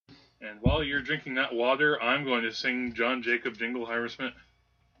And while you're drinking that water, I'm going to sing John Jacob Jingleheimer Schmidt.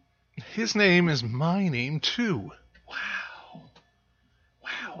 His name is my name, too. Wow.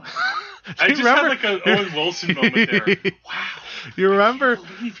 I just had like an Owen Wilson moment there. Wow. You remember? I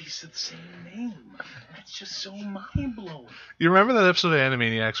can't believe he said the same name. That's just so mind-blowing. You remember that episode of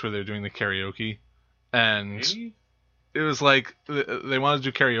Animaniacs where they're doing the karaoke? And Maybe? it was like they wanted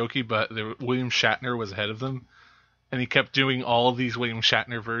to do karaoke, but William Shatner was ahead of them. And he kept doing all of these William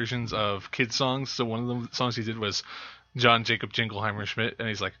Shatner versions of kid songs. So one of the songs he did was John Jacob Jingleheimer Schmidt. And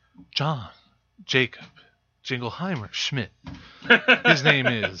he's like, John Jacob Jingleheimer Schmidt. His name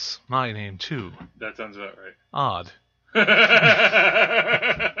is my name, too. That sounds about right. Odd.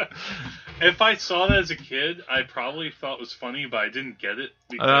 If I saw that as a kid, I probably thought it was funny, but I didn't get it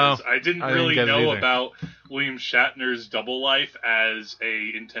because I didn't really know about William Shatner's double life as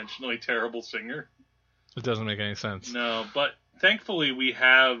a intentionally terrible singer. It doesn't make any sense. No, but thankfully we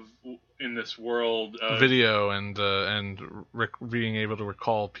have in this world video and being able to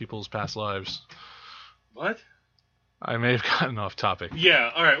recall people's past lives. What? I may have gotten off topic.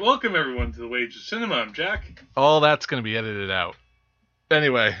 Yeah, alright. Welcome everyone to the Wage of Cinema. I'm Jack. All that's going to be edited out.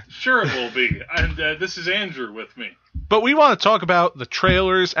 Anyway. Sure it will be. And this is Andrew with me. But we want to talk about the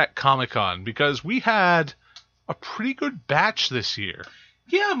trailers at Comic-Con because we had a pretty good batch this year.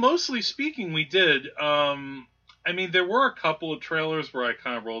 Yeah, mostly speaking, we did. I mean, there were a couple of trailers where I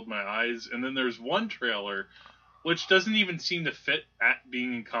kind of rolled my eyes, and then there's one trailer which doesn't even seem to fit at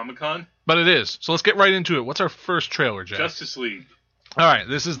being in Comic-Con. But it is. So let's get right into it. What's our first trailer, Jack? Justice League. All right,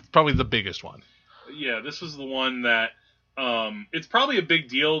 this is probably the biggest one. Yeah, this was the one that it's probably a big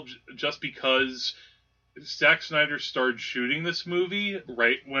deal just because Zack Snyder started shooting this movie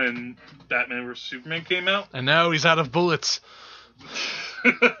right when Batman vs. Superman came out. And now he's out of bullets.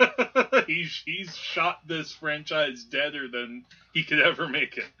 He's shot this franchise deader than he could ever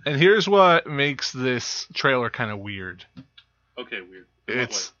make it. And here's what makes this trailer kind of weird. Okay, weird.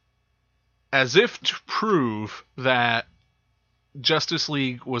 It's as if to prove that Justice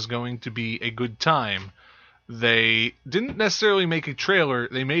League was going to be a good time. They didn't necessarily make a trailer.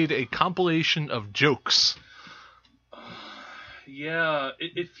 They made a compilation of jokes. Yeah,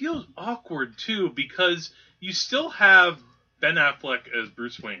 it feels awkward, too, because you still have Ben Affleck as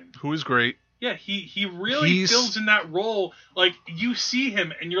Bruce Wayne. Who is great. Yeah, he really fills in that role. Like, you see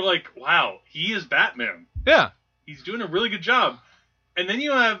him, and you're like, wow, he is Batman. Yeah. He's doing a really good job. And then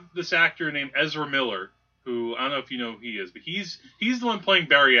you have this actor named Ezra Miller, who, I don't know if you know who he is, but he's the one playing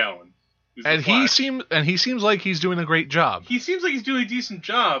Barry Allen. And he seems like he's doing a great job. He seems like he's doing a decent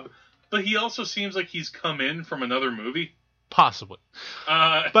job, but he also seems like he's come in from another movie. Possibly.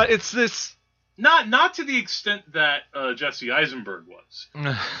 But it's this... Not to the extent that Jesse Eisenberg was.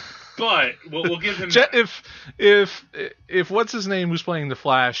 But we'll give him that. If what's his name who's playing the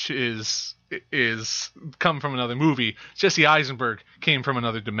Flash is come from another movie, Jesse Eisenberg came from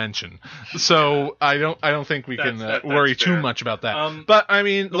another dimension. So I don't think we can worry too much about that. But I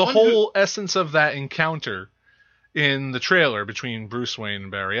mean, the whole essence of that encounter in the trailer between Bruce Wayne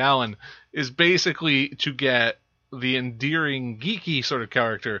and Barry Allen is basically to get the endearing, geeky sort of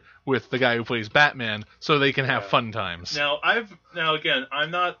character with the guy who plays Batman, so they can have fun times. Now again,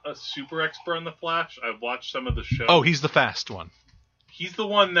 I'm not a super expert on the Flash. I've watched some of the show. Oh, he's the fast one. He's the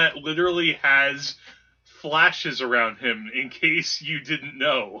one that literally has flashes around him, in case you didn't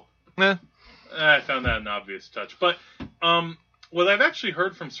know. I found that an obvious touch. But what I've actually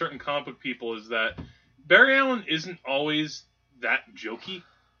heard from certain comic book people is that Barry Allen isn't always that jokey.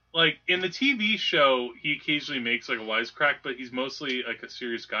 Like, in the TV show, he occasionally makes, like, a wisecrack, but he's mostly, like, a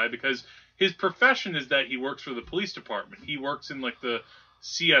serious guy, because his profession is that he works for the police department. He works in, like, the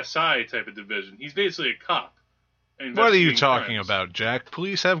CSI type of division. He's basically a cop. What are you talking about, Jack?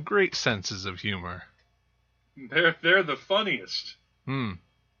 Police have great senses of humor. They're the funniest.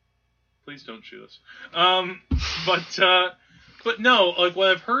 Please don't shoot us. But no, like,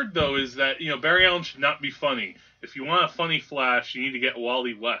 what I've heard, though, is that, Barry Allen should not be funny. If you want a funny Flash, you need to get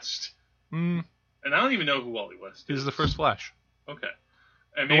Wally West. And I don't even know who Wally West is. He's the first Flash. Okay.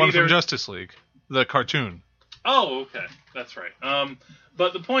 And the one from Justice League. The cartoon. Oh, okay. That's right.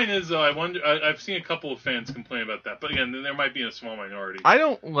 But the point is, though, I've seen a couple of fans complain about that. But again, there might be a small minority. I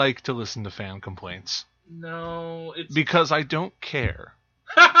don't like to listen to fan complaints. No, it's... Because I don't care.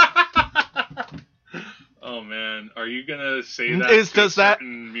 Oh, man. Are you going to say that to a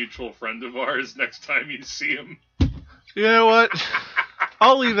certain mutual friend of ours next time you see him? You know what?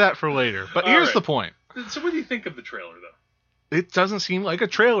 I'll leave that for later. But here's the point. So what do you think of the trailer, though? It doesn't seem like a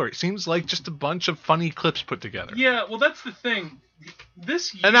trailer. It seems like just a bunch of funny clips put together. Yeah, well, that's the thing.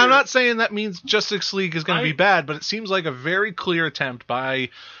 this year, and I'm not saying that means Justice League is going to be bad, but it seems like a very clear attempt by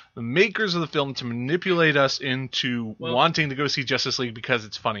the makers of the film to manipulate us into wanting to go see Justice League because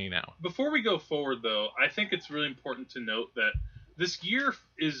it's funny now. Before we go forward, though, I think it's really important to note that this year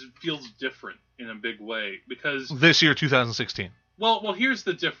feels different in a big way because this year, 2016. Well, here's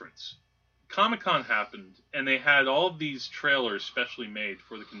the difference. Comic-Con happened, and they had all of these trailers specially made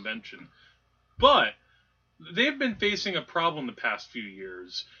for the convention, but they've been facing a problem the past few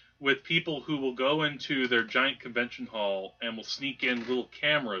years with people who will go into their giant convention hall and will sneak in little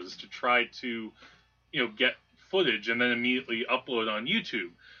cameras to try to, get footage and then immediately upload on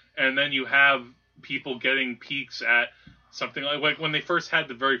YouTube. And then you have people getting peeks at something like when they first had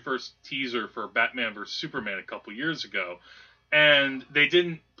the very first teaser for Batman vs. Superman a couple years ago, and they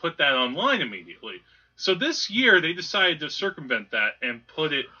didn't put that online immediately. So this year they decided to circumvent that and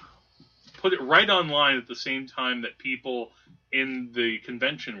put it right online at the same time that people in the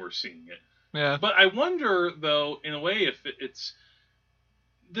convention were seeing it. Yeah. But I wonder, though, in a way, if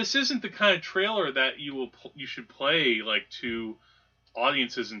this isn't the kind of trailer that you should play like to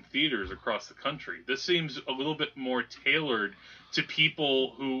audiences in theaters across the country. This seems a little bit more tailored to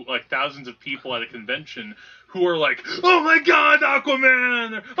people who, like thousands of people at a convention who are like, "Oh my God,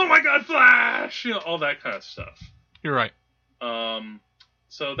 Aquaman!" Or, "Oh my God, Flash!" All that kind of stuff. You're right.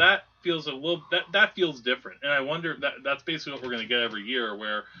 So that feels that feels different, and I wonder that's basically what we're going to get every year,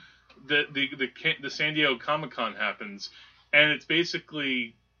 where the San Diego Comic-Con happens, and it's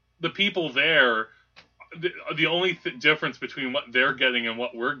basically the people there. The only difference between what they're getting and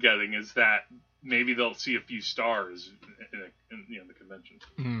what we're getting is that maybe they'll see a few stars in the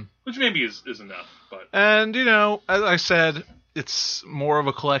convention, which maybe is enough. And as I said, it's more of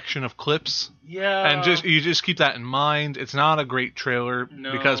a collection of clips. Yeah. And you just keep that in mind. It's not a great trailer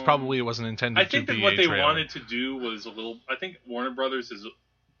because probably it wasn't intended to be a trailer. I think that what they wanted to do was I think Warner Brothers is,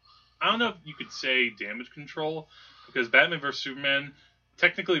 I don't know if you could say damage control, because Batman vs. Superman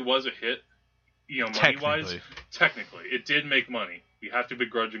technically was a hit, money-wise. Technically. It did make money. You have to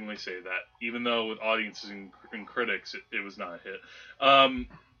begrudgingly say that, even though with audiences and critics, it was not a hit.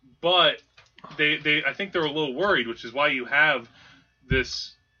 But I think they're a little worried, which is why you have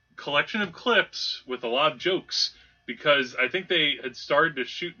this collection of clips with a lot of jokes, because I think they had started to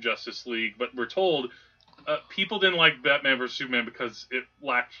shoot Justice League, but we're told people didn't like Batman vs. Superman because it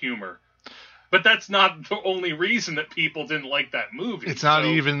lacked humor. But that's not the only reason that people didn't like that movie. It's not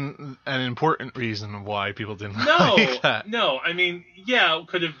even an important reason why people didn't like that. No, I mean, yeah, it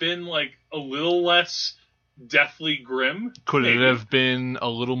could have been like a little less deathly grim. Could it have been a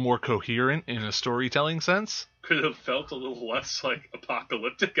little more coherent in a storytelling sense? Could it have felt a little less like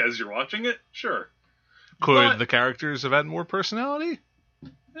apocalyptic as you're watching it? Sure. Could the characters have had more personality?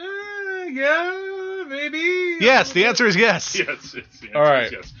 Yeah, maybe. Yes, the answer is yes. Yes, all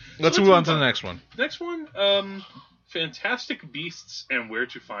right. Yes. Let's move on to the next one. Next one, Fantastic Beasts and Where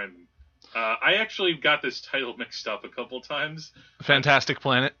to Find Them. I actually got this title mixed up a couple times. Fantastic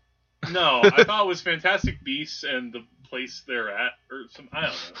Planet? No, I thought it was Fantastic Beasts and the place they're at, or some. I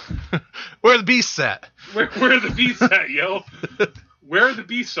don't know. Where are the beasts at? Where are the beasts at, yo? Where the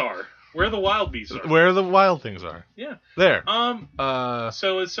beasts are. Where the wild beasts are. Where the wild things are. Yeah. There.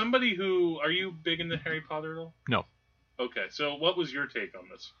 So as somebody are you big into Harry Potter at all? No. Okay, so what was your take on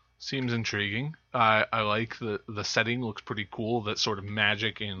this? Seems intriguing. I like the setting. Looks pretty cool. That sort of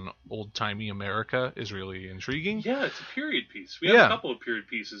magic in old-timey America is really intriguing. Yeah, it's a period piece. We have a couple of period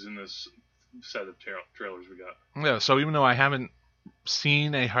pieces in this set of trailers we got. Yeah, so even though I haven't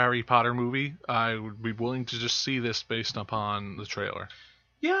seen a Harry Potter movie, I would be willing to just see this based upon the trailer.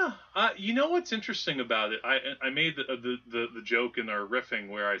 Yeah, you know what's interesting about it? I made the joke in our riffing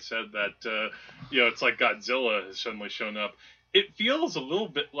where I said that it's like Godzilla has suddenly shown up. It feels a little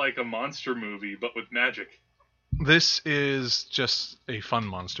bit like a monster movie, but with magic. This is just a fun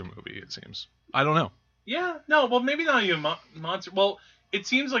monster movie, it seems. I don't know. Yeah, no, well, maybe not even monster. Well, it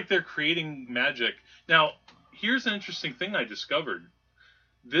seems like they're creating magic. Now, here's an interesting thing I discovered.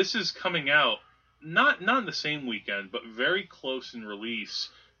 This is coming out not in the same weekend, but very close in release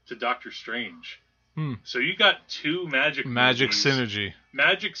to Doctor Strange. So you got two magic synergy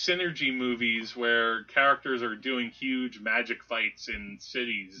movies where characters are doing huge magic fights in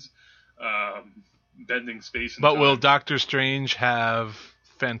cities, bending space and time. But will Doctor Strange have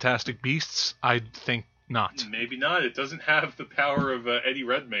fantastic beasts? I think not. Maybe not. It doesn't have the power of Eddie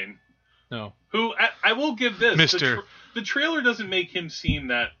Redmayne. No. Who I will give this. Mr. The trailer doesn't make him seem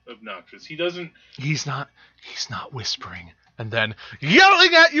that obnoxious. He doesn't. He's not whispering and then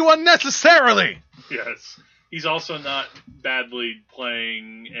yelling at you unnecessarily. Yes. He's also not badly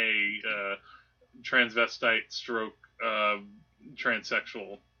playing a transvestite stroke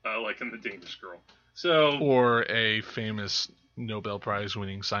transsexual, like in The Danish Girl. So, or a famous Nobel Prize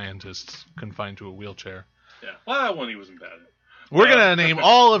winning scientist confined to a wheelchair. Yeah, well, that one he wasn't bad at. We're gonna name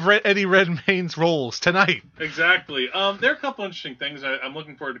all of Eddie Redmayne's roles tonight. Exactly. There are a couple interesting things. I'm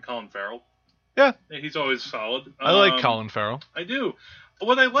looking forward to Colin Farrell. Yeah, he's always solid. I like Colin Farrell. I do.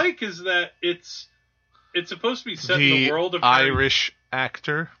 What I like is that it's supposed to be set in the world of Irish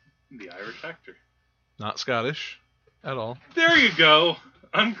actor. The Irish actor. Not Scottish at all. There you go.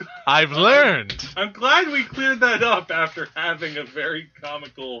 I've learned. I'm glad we cleared that up after having a very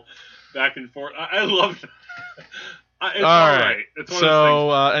comical back and forth. I love it. It's all right. It's one so,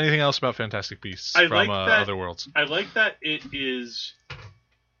 of those anything else about Fantastic Beasts from like Other Worlds? I like that it is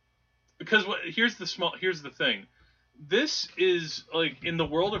because here's the thing. This is like in the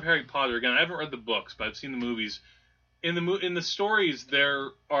world of Harry Potter. Again, I haven't read the books, but I've seen the movies. In the stories, there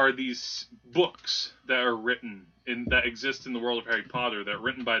are these books that are written that exist in the world of Harry Potter that are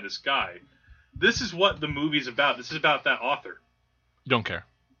written by this guy. This is what the movie's about. This is about that author. Don't care.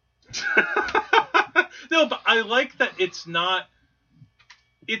 No, but I like that it's not.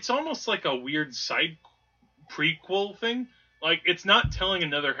 It's almost like a weird side prequel thing. Like, it's not telling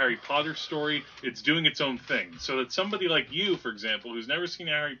another Harry Potter story. It's doing its own thing. So that somebody like you, for example, who's never seen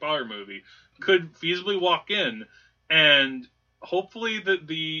a Harry Potter movie, could feasibly walk in and hopefully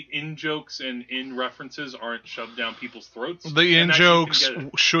the in-jokes and in-references aren't shoved down people's throats. The in-jokes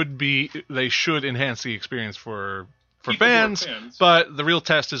should enhance the experience for fans, but the real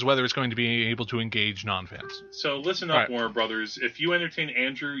test is whether it's going to be able to engage non-fans. So listen up, Warner Brothers. If you entertain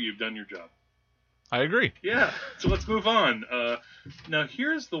Andrew, you've done your job. I agree. Yeah, so let's move on. Now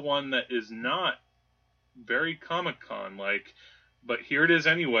here's the one that is not very Comic-Con like, but here it is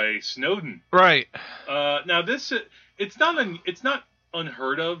anyway. Snowden. Right. Now this it's not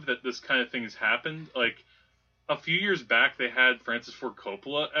unheard of that this kind of thing has happened. Like a few years back, they had Francis Ford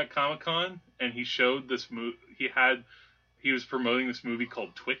Coppola at Comic-Con, and he showed this movie. He was promoting this movie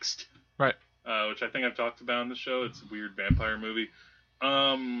called Twixt. Right. Which I think I've talked about on the show. It's a weird vampire movie.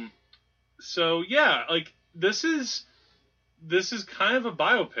 So yeah, like this is kind of a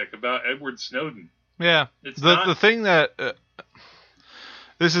biopic about Edward Snowden. Yeah. The thing that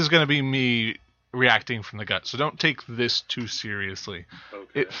this is going to be me reacting from the gut, so don't take this too seriously.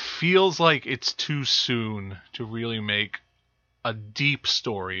 Okay. It feels like it's too soon to really make a deep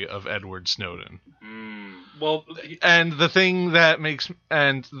story of Edward Snowden. Well, and the thing that makes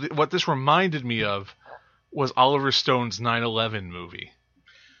what this reminded me of was Oliver Stone's 9/11 movie.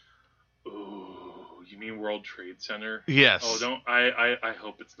 Ooh, you mean World Trade Center? Yes. Oh, don't I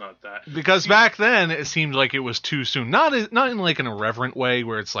hope it's not that. Because back then it seemed like it was too soon. Not in like an irreverent way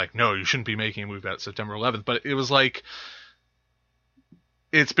where it's like, no, you shouldn't be making a movie about September 11th, but it was like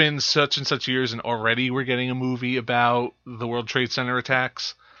it's been such and such years and already we're getting a movie about the World Trade Center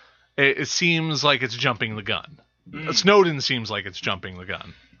attacks. It seems like it's jumping the gun. Snowden seems like it's jumping the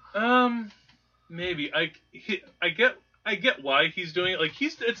gun. Maybe I get why he's doing it. Like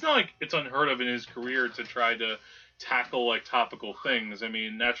it's not like it's unheard of in his career to try to tackle like topical things. I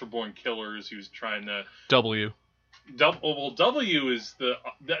mean, Natural Born Killers. He was trying to W is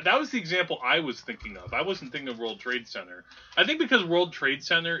that was the example I was thinking of. I wasn't thinking of World Trade Center. I think because World Trade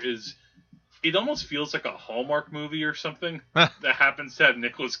Center it almost feels like a Hallmark movie or something that happens to have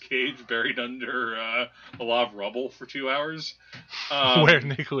Nicolas Cage buried under a lot of rubble for 2 hours. Where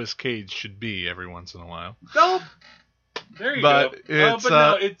Nicolas Cage should be every once in a while. Nope. There you go. But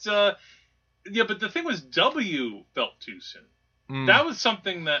the thing was, W felt too soon. That was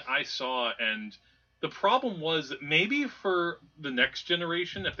something that I saw, and the problem was that maybe for the next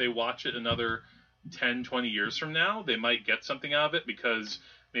generation, if they watch it another 10, 20 years from now, they might get something out of it, because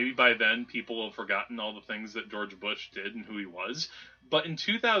maybe by then people will have forgotten all the things that George Bush did and who he was. But in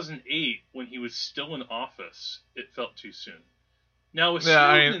 2008, when he was still in office, it felt too soon. Now with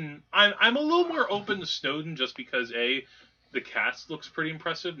Snowden, I'm a little more open to Snowden just because the cast looks pretty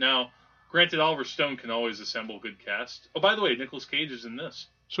impressive. Now, granted, Oliver Stone can always assemble a good cast. Oh, by the way, Nicolas Cage is in this.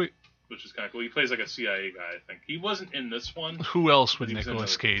 Sweet. Which is kind of cool. He plays like a CIA guy, I think. He wasn't in this one. Who else would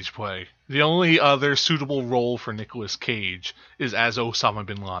Nicolas Cage play? The only other suitable role for Nicolas Cage is as Osama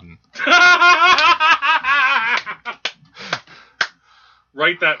bin Laden.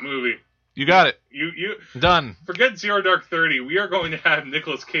 Write that movie. You got it. You done. Forget Zero Dark 30. We are going to have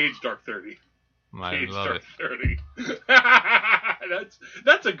Nicolas Cage Dark 30. I love it. 30.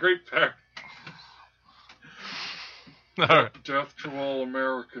 That's a great pair. Death to all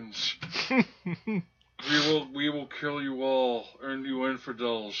Americans. We will kill you all, and you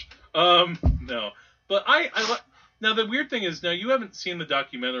infidels. No, but Now, the weird thing is, now you haven't seen the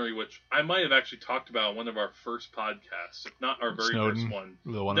documentary, which I might have actually talked about on one of our first podcasts, if not our very first one.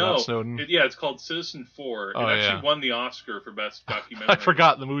 The one about Snowden? It's called Citizen 4. It actually won the Oscar for Best Documentary. I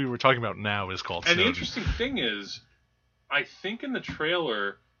forgot the movie we're talking about now is called Snowden. And the interesting thing is, I think in the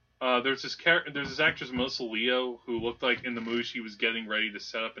trailer, there's this actress, Melissa Leo, who looked like in the movie she was getting ready to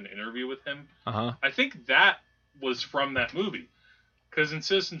set up an interview with him. Uh-huh. I think that was from that movie. Because in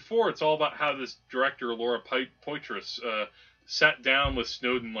Citizen 4, it's all about how this director, Laura Poitras, sat down with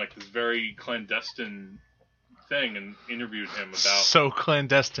Snowden like this very clandestine thing and interviewed him about... So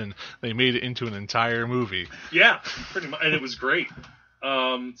clandestine, they made it into an entire movie. Yeah, pretty much. And it was great.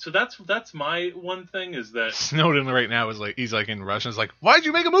 So that's my one thing is that... Snowden right now is like, he's like in Russia, it's like, why'd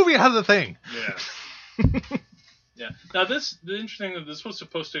you make a movie out of the thing? Yeah. Yeah. Now, the interesting thing, this was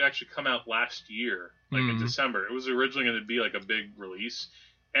supposed to actually come out last year, like in December. It was originally going to be like a big release,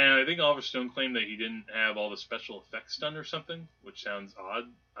 and I think Oliver Stone claimed that he didn't have all the special effects done or something, which sounds odd.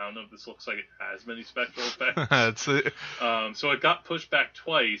 I don't know if this looks like it has many special effects. So it got pushed back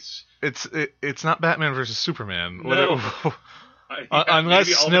twice. It's not Batman versus Superman. No. Unless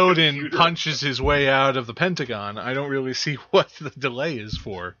Snowden punches his way out of the Pentagon, I don't really see what the delay is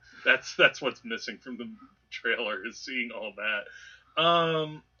for. That's what's missing from the trailer, is seeing all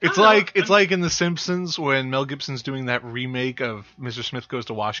that. It's like in The Simpsons when Mel Gibson's doing that remake of Mr. Smith Goes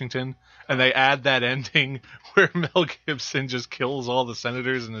to Washington, and they add that ending where Mel Gibson just kills all the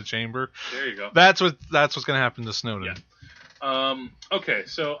senators in the chamber. There you go. That's what's going to happen to Snowden. Yeah. Okay,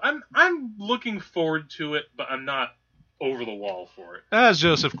 so I'm looking forward to it, but I'm not over the wall for it. As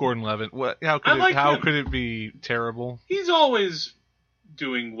Joseph Gordon-Levitt, how could it be terrible? He's always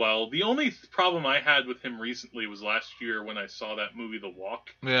doing well. The only problem I had with him recently was last year when I saw that movie The Walk.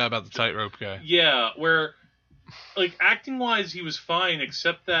 Yeah, about the tightrope guy. Yeah, where like acting wise he was fine,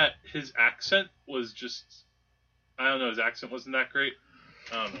 except that his accent was just, I don't know, his accent wasn't that great.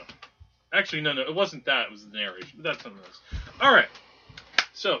 I don't know. Actually, no, it wasn't that, it was the narration, but that's something else. Alright.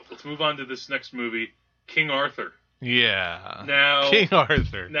 So, let's move on to this next movie, King Arthur. Yeah. Now, King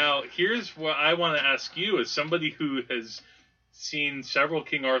Arthur. Now, here's what I want to ask you, as somebody who has seen several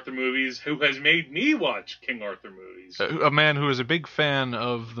King Arthur movies, who has made me watch King Arthur movies. A man who is a big fan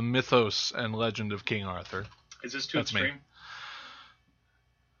of the mythos and legend of King Arthur. Is this too extreme? Me.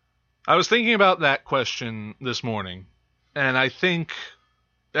 I was thinking about that question this morning, and I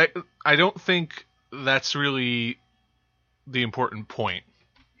don't think that's really the important point.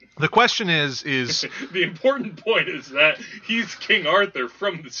 The question is the important point is that he's King Arthur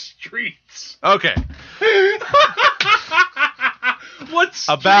from the streets. Okay. What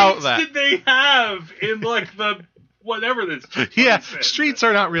streets did they have in like the whatever this? Yeah, streets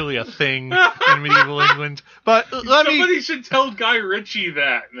are not really a thing in medieval England. But somebody should tell Guy Ritchie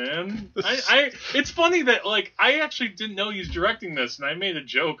that, man. It's funny that like I actually didn't know he was directing this, and I made a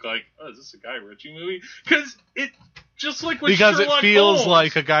joke like, "Oh, is this a Guy Ritchie movie?" Because it just like with because Sherlock it feels Holmes,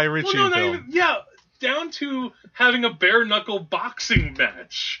 like a Guy Ritchie film. Down to having a bare knuckle boxing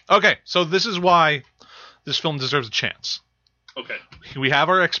match. Okay, so this is why this film deserves a chance. Okay. We have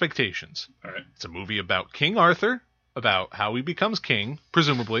our expectations. All right. It's a movie about King Arthur, about how he becomes king,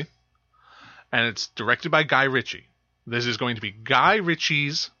 presumably, and it's directed by Guy Ritchie. This is going to be Guy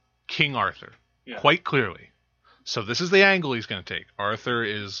Ritchie's King Arthur, quite clearly. So this is the angle he's going to take. Arthur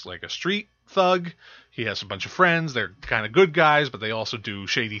is like a street thug. He has a bunch of friends. They're kind of good guys, but they also do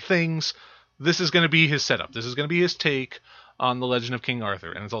shady things. This is going to be his setup. This is going to be his take on the legend of King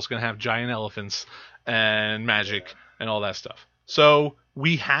Arthur, and it's also going to have giant elephants and magic and all that stuff. So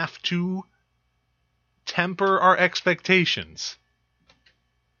we have to temper our expectations.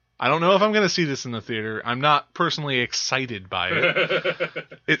 I don't know if I'm going to see this in the theater. I'm not personally excited by it.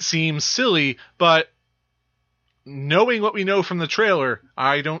 It seems silly, but knowing what we know from the trailer,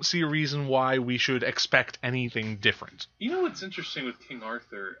 I don't see a reason why we should expect anything different. You know what's interesting with King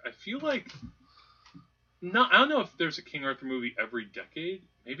Arthur? I feel like... I don't know if there's a King Arthur movie every decade.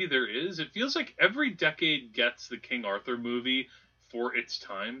 Maybe there is. It feels like every decade gets the King Arthur movie for its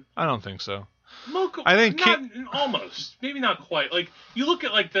time. I don't think so. I think almost. Maybe not quite. Like, you look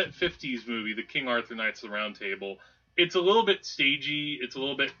at like that 50s movie, the King Arthur Knights of the Round Table. It's a little bit stagey. It's a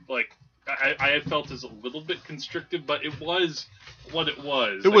little bit like... I felt as a little bit constricted, but it was what it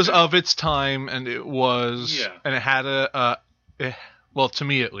was. It was of its time, and it was... Yeah. And it had well, to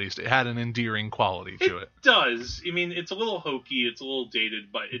me at least, it had an endearing quality to it. It does. I mean, it's a little hokey, it's a little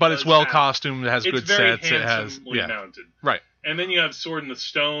dated, but it's well costumed, it has good sets, it has... mounted. Right. And then you have Sword in the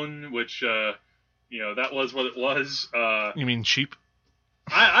Stone, which, that was what it was. You mean cheap?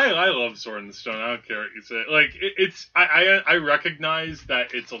 I love Sword in the Stone. I don't care what you say. Like I recognize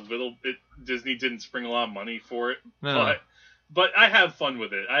that it's a little bit Disney didn't spring a lot of money for it, but I have fun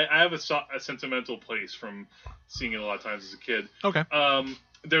with it. I have a sentimental place from seeing it a lot of times as a kid. Okay.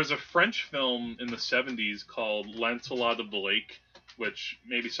 There's a French film in the 70s called Lancelot of the Lake, which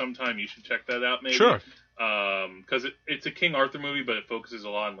maybe sometime you should check that out. Maybe. Sure. Because it's a King Arthur movie, but it focuses a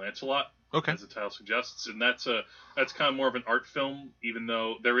lot on Lancelot. Okay. As the title suggests, and that's kind of more of an art film, even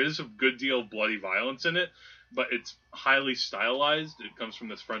though there is a good deal of bloody violence in it, but it's highly stylized. It comes from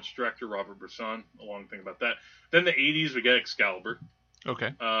this French director, Robert Bresson. A long thing about that. Then the 80s, we get Excalibur.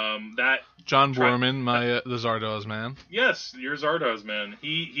 Okay. That John Boorman, the Zardoz man. Yes, your Zardoz man.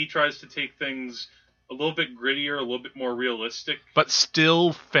 He tries to take things a little bit grittier, a little bit more realistic, but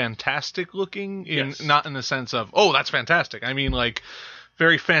still fantastic looking. Not in the sense of that's fantastic. I mean like.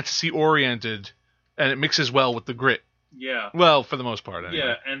 Very fantasy-oriented, and it mixes well with the grit. Yeah. Well, for the most part, anyway.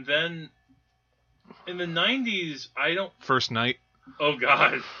 Yeah, and then in the 90s, First Night. Oh,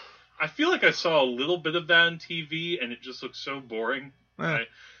 God. I feel like I saw a little bit of that on TV, and it just looks so boring. Right?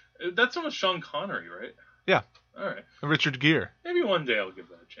 That's one with Sean Connery, right? Yeah. All right. And Richard Gere. Maybe one day I'll give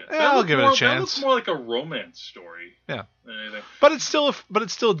that a chance. Yeah, I'll give it a chance. That looks more like a romance story. Yeah. Than anything. But it's still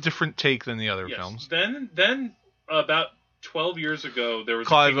a different take than the other films. Then about 12 years ago, there was a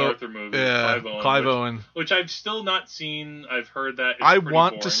King Arthur movie. Yeah, Clive Owen. Which I've still not seen. I've heard that it's I pretty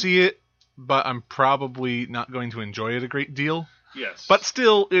want boring. to see it, but I'm probably not going to enjoy it a great deal. Yes. But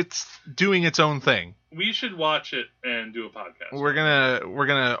still, it's doing its own thing. We should watch it and do a podcast. We're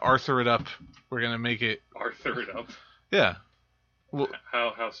gonna Arthur it up. We're gonna make it... Arthur it up? Yeah.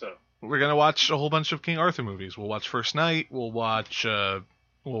 How so? We're gonna watch a whole bunch of King Arthur movies. We'll watch First Night. We'll watch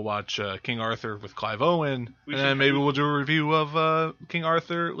King Arthur with Clive Owen, and then maybe we'll do a review of King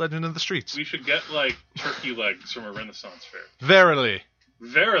Arthur: Legend of the Streets. We should get like turkey legs from a Renaissance fair. Verily,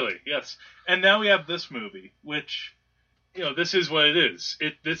 yes. And now we have this movie, which this is what it is.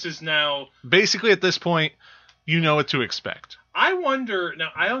 This is now basically at this point, you know what to expect. I wonder now.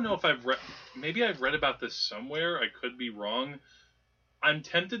 I don't know if I've read. Maybe I've read about this somewhere. I could be wrong. I'm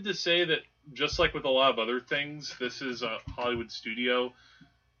tempted to say that just like with a lot of other things, this is a Hollywood studio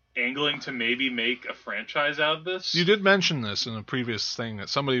angling to maybe make a franchise out of this. You did mention this in a previous thing that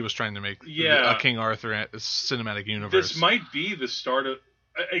somebody was trying to make a King Arthur cinematic universe. This might be the start of,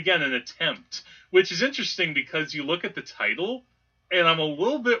 again, an attempt, which is interesting because you look at the title, and I'm a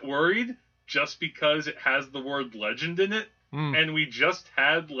little bit worried just because it has the word legend in it, and we just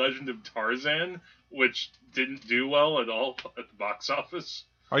had Legend of Tarzan, which didn't do well at all at the box office.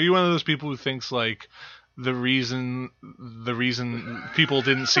 Are you one of those people who thinks like the reason people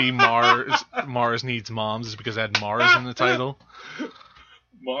didn't see Mars Needs Moms is because it had Mars in the title?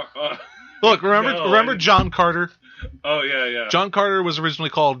 Look, remember John Carter? Oh yeah. John Carter was originally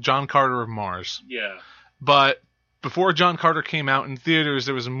called John Carter of Mars. Yeah. But before John Carter came out in theaters,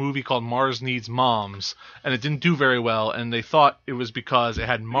 there was a movie called Mars Needs Moms, and it didn't do very well, and they thought it was because it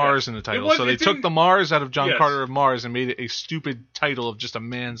had Mars in the title. So they took the Mars out of John Carter of Mars and made it a stupid title of just a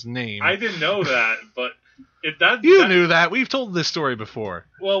man's name. I didn't know that, but you knew that. We've told this story before.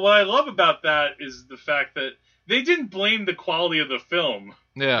 Well, what I love about that is the fact that they didn't blame the quality of the film.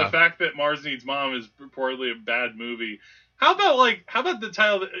 Yeah. The fact that Mars Needs Mom is purportedly a bad movie. How about the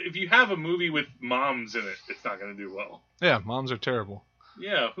title? If you have a movie with moms in it, it's not going to do well. Yeah, moms are terrible.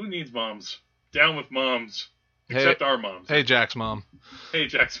 Yeah, who needs moms? Down with moms. Except our moms. Hey, Jack's mom. Hey,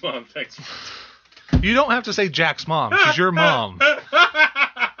 Jack's mom. Thanks. You don't have to say Jack's mom. She's your mom. And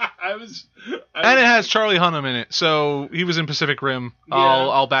it has Charlie Hunnam in it, so he was in Pacific Rim. Yeah.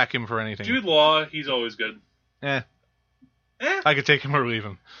 I'll back him for anything. Jude Law, he's always good. I could take him or leave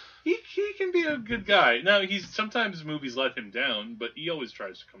him. He can be a good guy. Now, sometimes movies let him down, but he always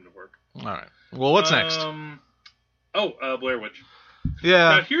tries to come to work. All right. Well, what's next? Blair Witch.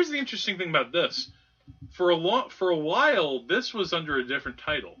 Yeah. Now, here's the interesting thing about this. For a while, this was under a different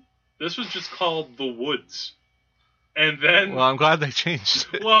title. This was just called The Woods. And then... Well, I'm glad they changed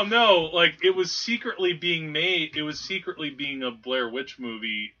it. Well, no, it was secretly being made... It was secretly being a Blair Witch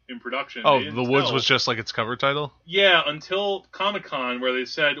movie in production. Oh, The Woods was just like its cover title? Yeah, until Comic-Con, where they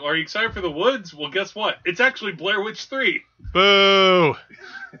said, are you excited for The Woods? Well, guess what? It's actually Blair Witch 3. Boo!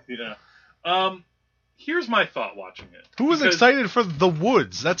 Yeah. Here's my thought watching it. Who was excited for The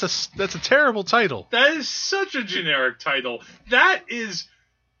Woods? That's a terrible title. That is such a generic title. That is...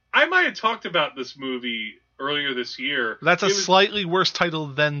 I might have talked about this movie... earlier this year. That's slightly worse title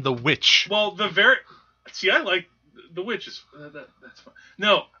than The Witch. Well, I like The Witch. That's fine.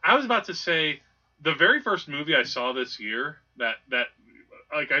 No, I was about to say the very first movie I saw this year I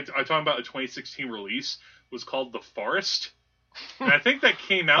talking about a 2016 release was called The Forest. And I think that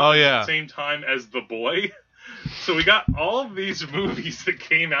came out at the same time as The Boy. So we got all of these movies that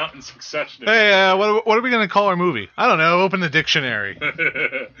came out in succession. Hey, what are we going to call our movie? I don't know. Open the dictionary.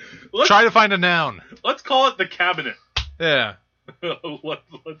 Try to find a noun. Let's call it The Cabinet. Yeah.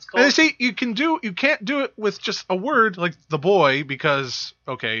 Let's call it. See, you can't do it with just a word like The Boy because,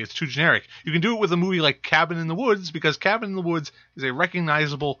 okay, it's too generic. You can do it with a movie like Cabin in the Woods because Cabin in the Woods is a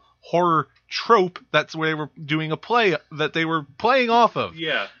recognizable horror trope. That's where they were doing a play that they were playing off of.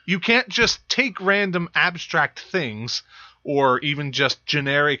 Yeah. You can't just take random abstract things or even just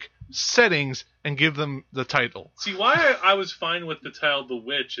generic settings and give them the title. See, why I was fine with the title The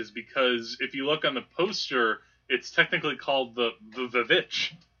Witch is because if you look on the poster, it's technically called the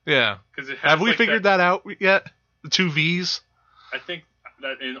Vitch. Yeah. It Have we figured that out yet? The two V's? I think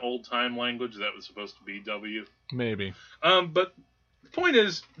that in old time language that was supposed to be W. Maybe. But the point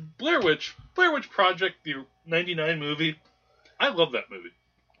is, Blair Witch Project, the 99 movie, I love that movie.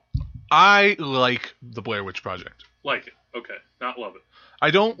 I like the Blair Witch Project. Like it. Okay. Not love it.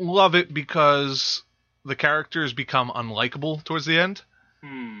 I don't love it because the characters become unlikable towards the end.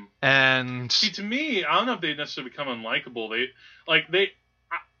 And see, to me, I don't know if they necessarily become unlikable.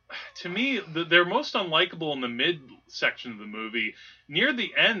 To me, they're most unlikable in the mid section of the movie. Near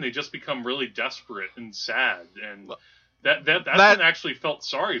the end, they just become really desperate and sad, and that's when I actually felt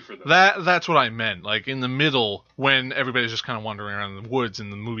sorry for them. That's what I meant. Like in the middle, when everybody's just kind of wandering around in the woods,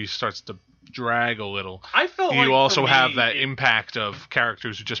 and the movie starts to drag a little. I felt you also have that impact of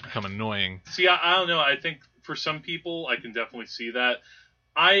characters who just become annoying. See, I don't know. I think for some people, I can definitely see that.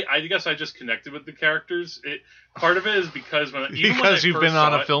 I guess I just connected with the characters. Part of it is because when you've been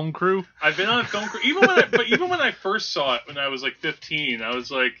on a film crew. I've been on a film crew. Even when I first saw it when I was like 15, I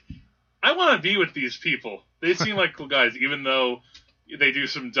was like, I want to be with these people. They seem like cool guys, even though they do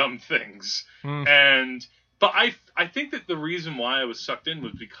some dumb things. But I think that the reason why I was sucked in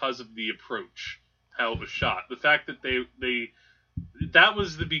was because of the approach, how it was shot, the fact that that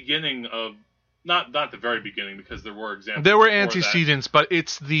was the beginning of. Not the very beginning, because there were examples. There were antecedents, but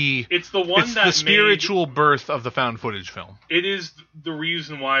it's the spiritual birth of the found footage film. It is the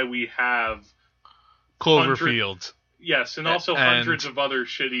reason why we have Cloverfield. Yes, and also hundreds of other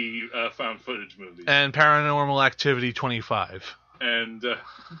shitty found footage movies. And Paranormal Activity 25. And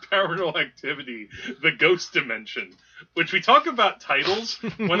Paranormal Activity, The Ghost Dimension, which we talk about titles.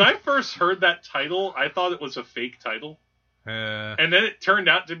 When I first heard that title, I thought it was a fake title. And then it turned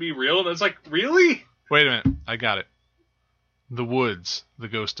out to be real, and I was like, really? Wait a minute. I got it. The Woods, The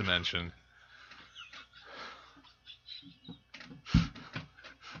Ghost Dimension.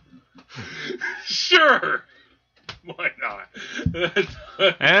 Sure. Why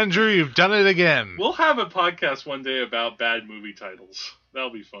not? Andrew, you've done it again. We'll have a podcast one day about bad movie titles. That'll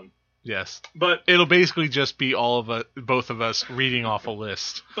be fun. Yes. But it'll basically just be both of us reading off a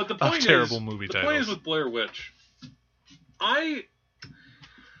list of terrible movie titles. The point is with Blair Witch,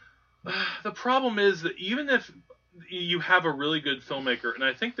 the problem is that even if you have a really good filmmaker, and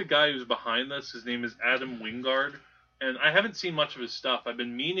I think the guy who's behind this, his name is Adam Wingard, and I haven't seen much of his stuff. I've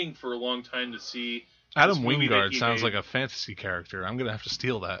been meaning for a long time to see. Adam Wingard sounds like a fantasy character. I'm gonna have to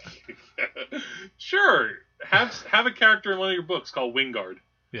steal that. Sure, have a character in one of your books called Wingard.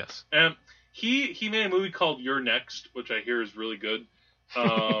 Yes. He made a movie called You're Next, which I hear is really good.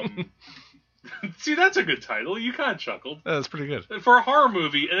 See, that's a good title. You kind of chuckled. That's pretty good for a horror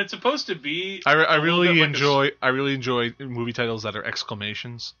movie, and it's supposed to be. I really enjoy movie titles that are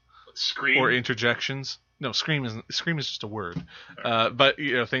exclamations, Scream, or interjections. No, Scream is just a word. But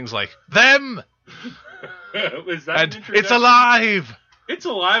things like them. Is that an interjection? It's alive. It's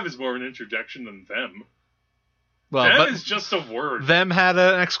alive is more of an interjection than them. Well, them is just a word. Them had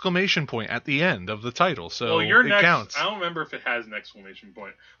an exclamation point at the end of the title, so You're Next, counts. I don't remember if it has an exclamation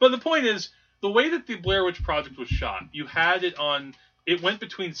point. But the point is, the way that the Blair Witch Project was shot, you had it on. It went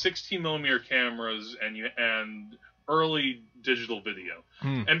between 16mm cameras and early digital video,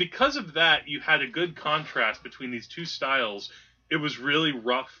 and because of that, you had a good contrast between these two styles. It was really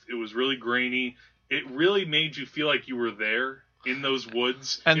rough. It was really grainy. It really made you feel like you were there in those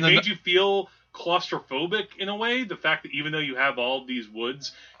woods. And it made you feel claustrophobic in a way. The fact that even though you have all these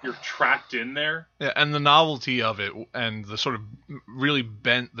woods, you're trapped in there. Yeah, and the novelty of it, and the sort of really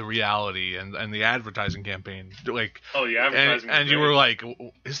bent the reality, and the advertising campaign, like the advertising, and you were like,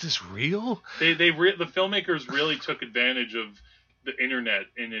 is this real? The filmmakers really took advantage of the internet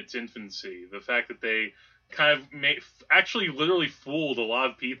in its infancy. The fact that they kind of actually literally fooled a lot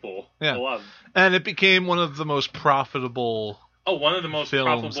of people. Yeah, and it became one of the most profitable. One of the most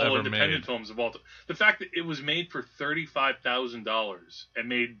profitable made. independent films of all time. The fact that it was made for $35,000 and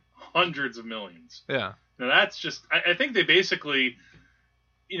made hundreds of millions. Yeah. Now that's just, I think they basically,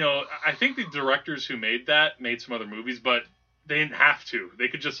 I think the directors who made that made some other movies, but they didn't have to. They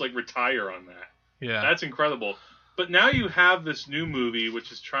could just like retire on that. Yeah. That's incredible. But now you have this new movie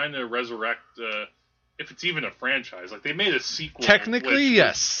which is trying to resurrect, if it's even a franchise. Like they made a sequel. Technically,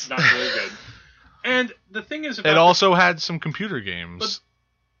 yes. Not very good. And the thing is, it also had some computer games.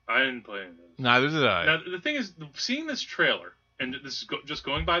 But I didn't play any of those. Neither did I. Now the thing is, seeing this trailer, and this is just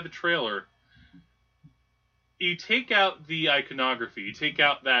going by the trailer. You take out the iconography, you take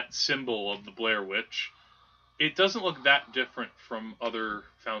out that symbol of the Blair Witch, it doesn't look that different from other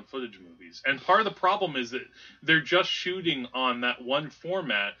found footage movies. And part of the problem is that they're just shooting on that one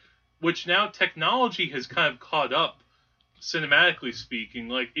format, which now technology has kind of caught up, cinematically speaking.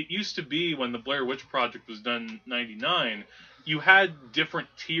 Like, it used to be when the Blair Witch Project was done in 99, you had different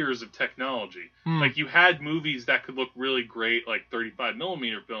tiers of technology. Like, you had movies that could look really great, like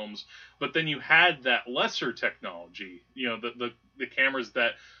 35mm films, but then you had that lesser technology. The cameras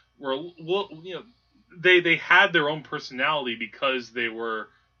that were, they had their own personality because they were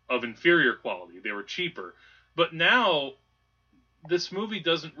of inferior quality. They were cheaper. But now, this movie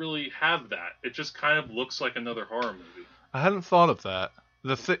doesn't really have that. It just kind of looks like another horror movie. I hadn't thought of that.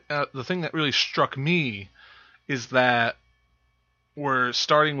 The thing that really struck me is that we're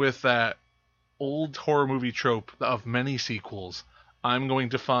starting with that old horror movie trope of many sequels. I'm going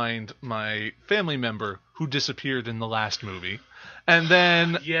to find my family member who disappeared in the last movie. And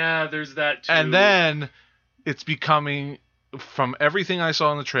then... yeah, there's that too. And then it's becoming, from everything I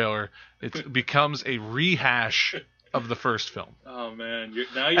saw in the trailer, it becomes a rehash of the first film. Oh man,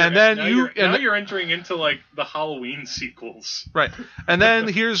 now you're entering into like the Halloween sequels, right? And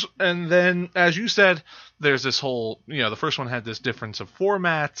then as you said, there's this whole, the first one had this difference of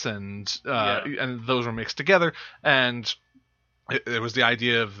formats, and those were mixed together, and it was the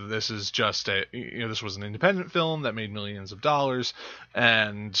idea of this is just this was an independent film that made millions of dollars,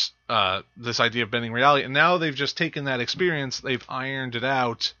 and this idea of bending reality, and now they've just taken that experience, they've ironed it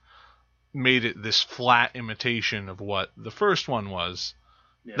out, made it this flat imitation of what the first one was.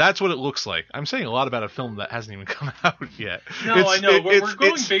 Yeah. That's what it looks like. I'm saying a lot about a film that hasn't even come out yet. No, I know. We're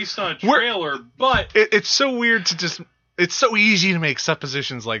going based on a trailer, but... It's so weird to just... It's so easy to make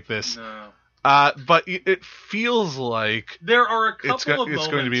suppositions like this. No. But it feels like... There are a couple of moments...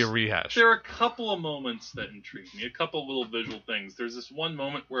 It's going to be a rehash. There are a couple of moments that intrigue me. A couple of little visual things. There's this one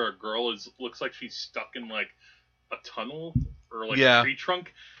moment where a girl looks like she's stuck in like a tunnel or like a tree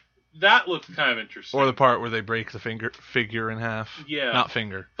trunk. That looked kind of interesting. Or the part where they break the figure in half. Yeah. Not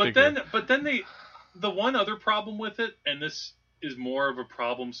finger. But figure. then the one other problem with it, and this is more of a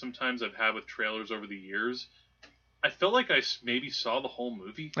problem sometimes I've had with trailers over the years, I feel like I maybe saw the whole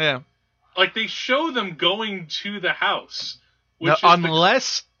movie. Yeah. Like, they show them going to the house. Now,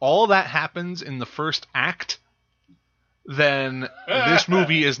 unless all that happens in the first act, then this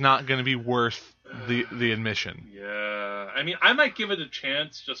movie is not going to be worth the admission. Yeah. I mean, I might give it a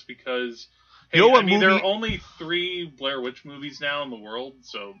chance just because... Hey, there are only 3 Blair Witch movies now in the world,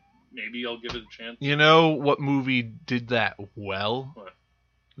 so maybe I'll give it a chance. You know what movie did that well? What?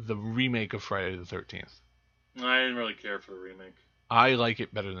 The remake of Friday the 13th. I didn't really care for the remake. I like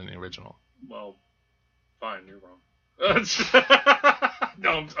it better than the original. Well, fine, you're wrong.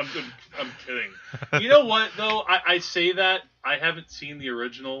 No, I'm kidding. You know what, though? I say that. I haven't seen the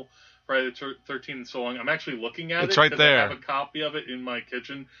original Friday the 13th in so long. I'm actually looking at it. It's right there. I have a copy of it in my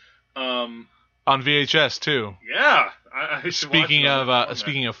kitchen. On VHS too. Yeah, I should speaking watch it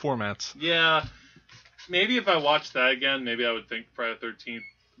speaking of formats. Yeah, maybe if I watched that again, maybe I would think Friday the 13th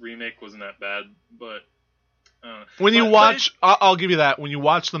remake wasn't that bad. But when you watch, I'll give you that. When you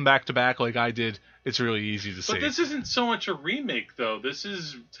watch them back to back, like I did, it's really easy to see. But this isn't so much a remake, though. This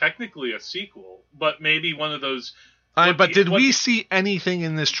is technically a sequel, but maybe one of those. But did we see anything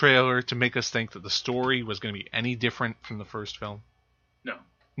in this trailer to make us think that the story was going to be any different from the first film?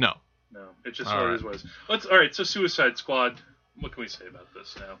 No. It's just what it was. All right. So Suicide Squad. What can we say about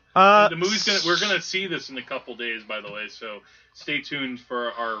this now? The movie's we're gonna see this in a couple days, by the way. So stay tuned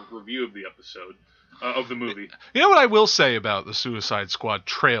for our review of the episode of the movie. You know what I will say about the Suicide Squad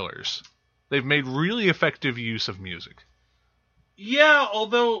trailers? They've made really effective use of music. Yeah,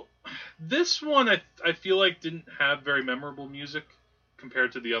 although this one I feel like didn't have very memorable music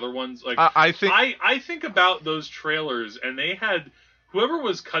compared to the other ones. Like I think about those trailers, and they had. Whoever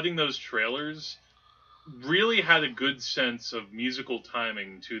was cutting those trailers really had a good sense of musical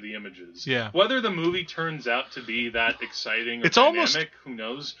timing to the images. Yeah. Whether the movie turns out to be that exciting or dynamic, who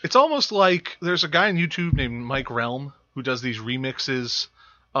knows? It's almost like there's a guy on YouTube named Mike Relm who does these remixes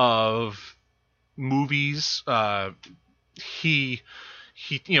of movies. He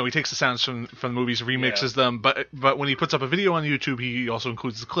he takes the sounds from the movies, remixes them, but when he puts up a video on YouTube, he also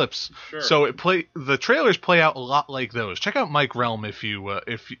includes the clips. Sure. So the trailers play out a lot like those. Check out Mike Relm if you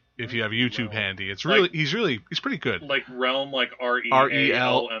have YouTube handy. It's really he's pretty good. Like Relm, like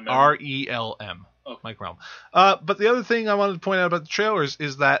RELM. Okay. Mike Relm. But the other thing I wanted to point out about the trailers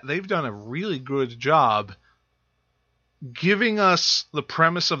is that they've done a really good job giving us the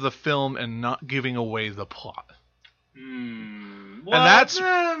premise of the film and not giving away the plot. Well, and that's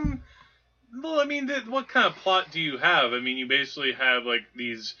well, I mean, what kind of plot do you have? I mean, you basically have like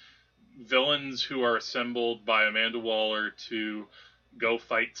these villains who are assembled by Amanda Waller to go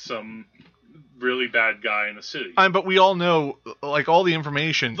fight some really bad guy in the city. But we all know, like, all the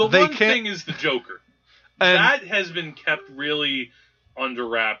information. The one thing is the Joker. That has been kept really under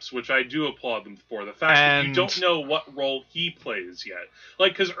wraps, which I do applaud them for. The fact that you don't know what role he plays yet.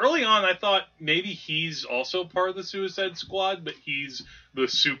 Like, because early on I thought maybe he's also part of the Suicide Squad, but he's the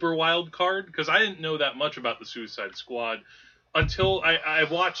super wild card, because I didn't know that much about the Suicide Squad until I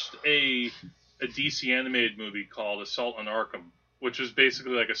watched a DC animated movie called Assault on Arkham, which is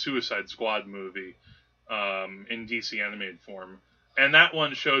basically like a Suicide Squad movie in DC animated form. And that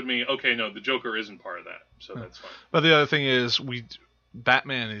one showed me, okay, no, the Joker isn't part of that, so that's fine. But the other thing is,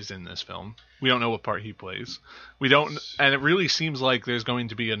 Batman is in this film. We don't know what part he plays. We don't, and it really seems like there's going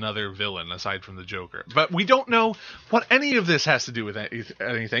to be another villain aside from the Joker. But we don't know what any of this has to do with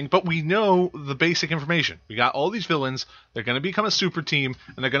anything. But we know the basic information. We got all these villains. They're going to become a super team,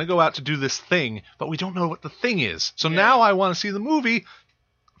 and they're going to go out to do this thing. But we don't know what the thing is. So now I want to see the movie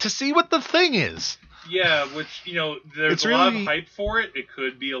to see what the thing is. Yeah, which, there's a lot of hype for it. It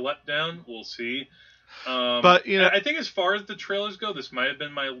could be a letdown. We'll see. But I think as far as the trailers go, this might have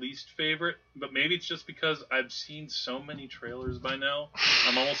been my least favorite, but maybe it's just because I've seen so many trailers by now.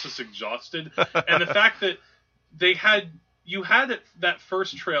 I'm almost just exhausted. And the fact that you had that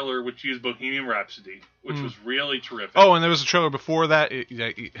first trailer which used Bohemian Rhapsody, which was really terrific. Oh, and there was a trailer before that.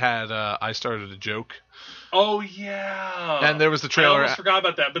 It had I Started a Joke. Oh, yeah. And there was the trailer. I almost forgot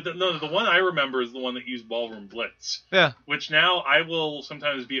about that. But the one I remember is the one that used Ballroom Blitz. Yeah. Which now I will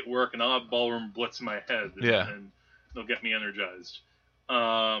sometimes be at work and I'll have Ballroom Blitz in my head. And they'll get me energized.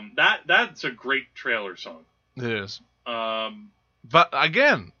 That's a great trailer song. It is. But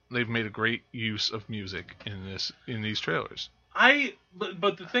again, they've made a great use of music in these trailers.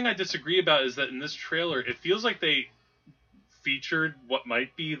 But the thing I disagree about is that in this trailer, it feels like they featured what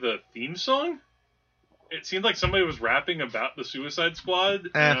might be the theme song. It seemed like somebody was rapping about the Suicide Squad,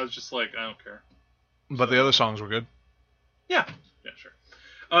 and I was just like, I don't care. But the other songs were good. Yeah, sure.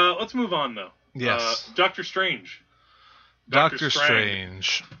 Let's move on, though. Yes. Doctor Strange. Doctor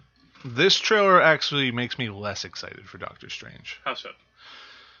Strange. This trailer actually makes me less excited for Doctor Strange. How so?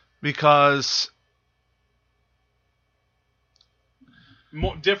 Because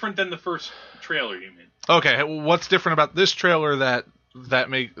different than the first trailer, you mean? Okay, what's different about this trailer that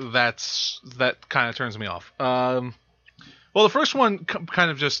kind of turns me off? Well, the first one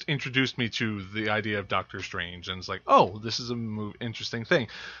kind of just introduced me to the idea of Doctor Strange, and it's like, oh, this is interesting thing.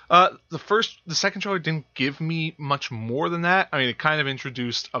 The second trailer didn't give me much more than that. I mean, it kind of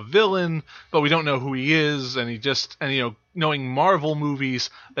introduced a villain, but we don't know who he is, and knowing Marvel movies,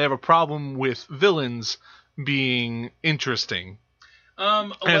 they have a problem with villains being interesting.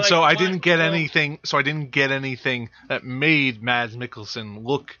 And so I didn't get anything. So I didn't get anything that made Mads Mikkelsen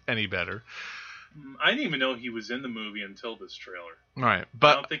look any better. I didn't even know he was in the movie until this trailer. Right, but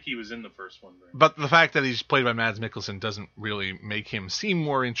I don't think he was in the first one. But the fact that he's played by Mads Mikkelsen doesn't really make him seem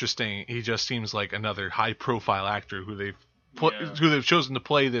more interesting. He just seems like another high-profile actor who they've chosen to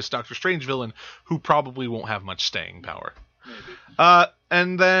play this Doctor Strange villain, who probably won't have much staying power. Maybe.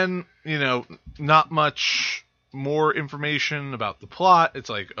 And then not much more information about the plot. It's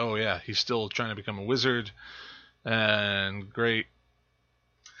like, oh yeah, he's still trying to become a wizard, and great.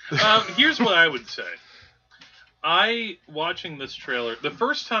 Here's what I would say. Watching this trailer, the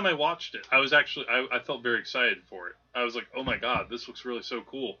first time I watched it, I felt very excited for it. I was like, oh my god, this looks really so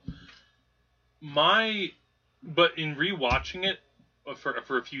cool. But in rewatching it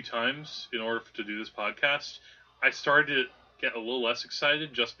for a few times in order to do this podcast, I started to get a little less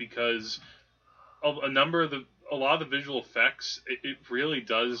excited just because of a lot of the visual effects. It really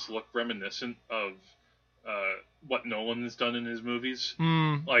does look reminiscent of what Nolan has done in his movies.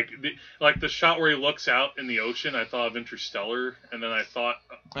 Like the shot where he looks out in the ocean, I thought of Interstellar, and then I thought,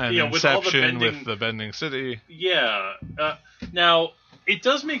 with all the bending city. Yeah. Now it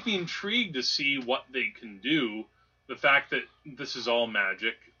does make me intrigued to see what they can do. The fact that this is all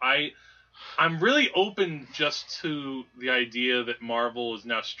magic, I'm really open just to the idea that Marvel is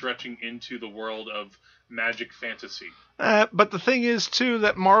now stretching into the world of magic fantasy. But the thing is, too,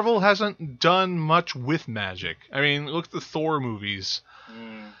 that Marvel hasn't done much with magic. I mean, look at the Thor movies.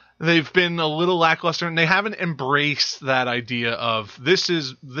 They've been a little lackluster, and they haven't embraced that idea of this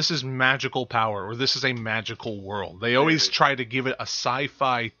is magical power, or this is a magical world. They always try to give it a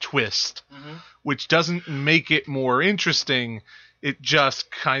sci-fi twist, which doesn't make it more interesting. It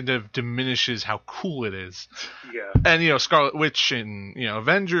just kind of diminishes how cool it is. Yeah. And, Scarlet Witch in,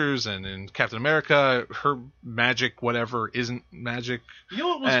 Avengers and in Captain America, her magic, whatever, isn't magic. You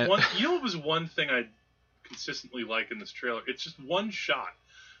know what was one thing I consistently like in this trailer? It's just one shot,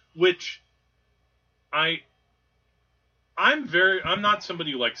 which I'm not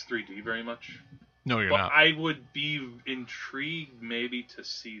somebody who likes 3D very much. No, you're but not. I would be intrigued maybe to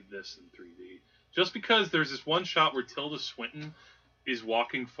see this in 3D. Just because there's this one shot where Tilda Swinton is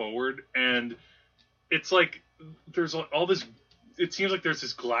walking forward, and it's like there's all this. It seems like there's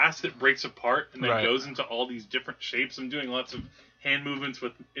this glass that breaks apart and then goes into all these different shapes. I'm doing lots of hand movements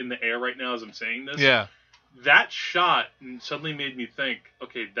in the air right now as I'm saying this. Yeah. That shot suddenly made me think,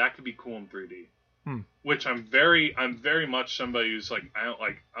 okay, that could be cool in 3D. Which I'm very much somebody who's like,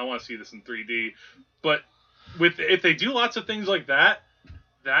 I want to see this in 3D. But if they do lots of things like that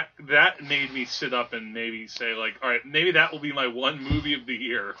made me sit up and maybe say, like, all right, maybe that will be my one movie of the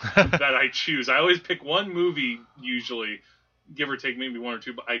year that I choose. I always pick one movie, usually, give or take maybe one or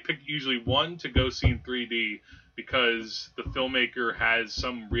two, but I pick usually one to go see in 3D because the filmmaker has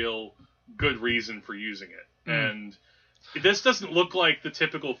some real good reason for using it. And this doesn't look like the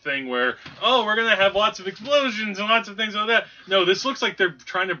typical thing where, we're going to have lots of explosions and lots of things like that. No, this looks like they're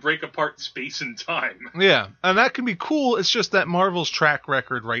trying to break apart space and time. Yeah, and that can be cool. It's just that Marvel's track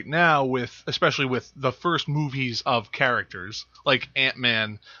record right now, especially with the first movies of characters, like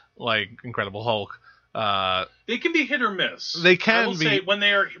Ant-Man, like Incredible Hulk, they can be hit or miss. They can I will say when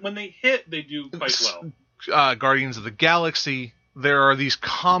they hit, they do quite well. Guardians of the Galaxy, there are these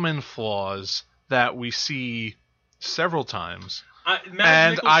common flaws that we see several times.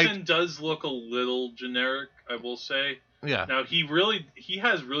 Matt Nicholson does look a little generic, I will say. Yeah. Now he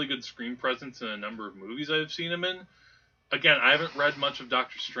has really good screen presence in a number of movies I've seen him in. Again, I haven't read much of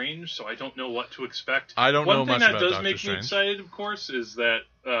Doctor Strange, so I don't know what to expect. I don't know much about Doctor Strange. One thing that does make me excited, of course, is that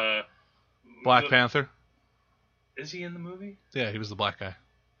Black Panther. Is he in the movie? Yeah, he was the black guy.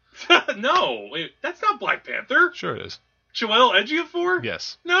 No, wait, that's not Black Panther. Sure it is. Chiwetel Ejiofor?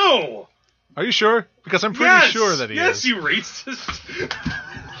 Yes. No. Are you sure? Because I'm pretty sure that he is. Yes, you racist.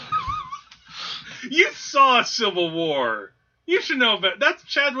 You saw Civil War. You should know better. That's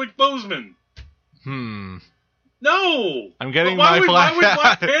Chadwick Boseman. No. I'm getting why my would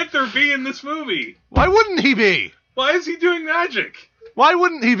Black Panther. Panther be in this movie? Why wouldn't he be? Why is he doing magic? Why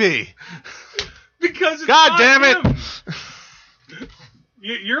wouldn't he be? Because it's God not damn it. him.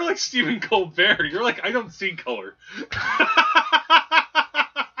 You're like Stephen Colbert. You're like, I don't see color.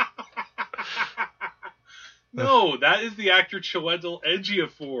 No, that is the actor Chiwetel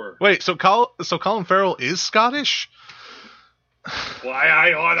Ejiofor. Wait, so Colin Farrell is Scottish? Why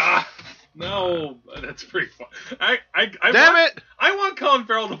I oughta? No, that's pretty fun. Damn it! I want Colin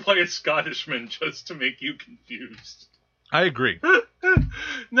Farrell to play a Scottishman just to make you confused. I agree.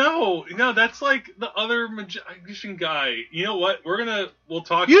 No, that's like the other magician guy. You know what? We'll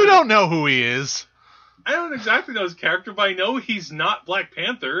talk. You don't know who he is. I don't exactly know his character, but I know he's not Black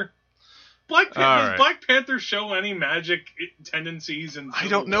Panther. Does Black Panther show any magic tendencies? I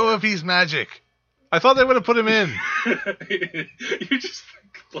don't know if he's magic. I thought they would have put him in. You just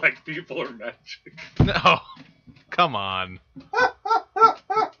think black people are magic. No. Come on.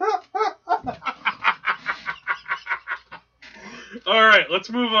 All right, let's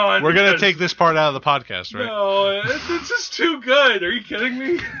move on. We're going to take this part out of the podcast, right? No, it's just too good. Are you kidding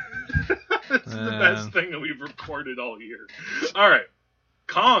me? It's the best thing that we've recorded all year. All right.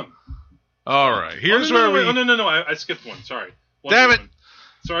 Kong. All right. Here's where we... No. I skipped one. Sorry. Damn it.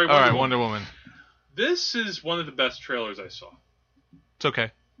 Sorry, Wonder Woman. This is one of the best trailers I saw. It's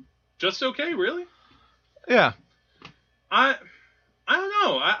okay. Just okay, really? Yeah. I don't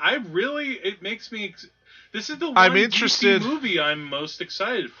know. I really... It makes me... This is the one DC movie I'm most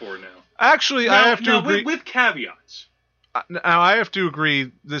excited for now. Actually, I have to agree... With caveats. Now, I have to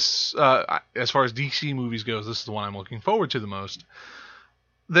agree, this, as far as DC movies goes, this is the one I'm looking forward to the most.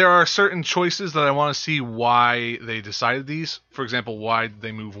 There are certain choices that I want to see why they decided these. For example, why did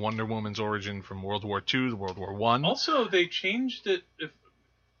they move Wonder Woman's origin from World War II to World War I? Also, they changed it.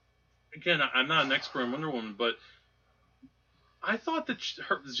 Again, I'm not an expert on Wonder Woman, but I thought that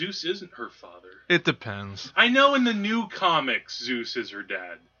Zeus isn't her father. It depends. I know in the new comics, Zeus is her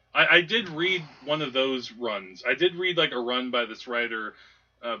dad. I did read one of those runs. I did read like a run by this writer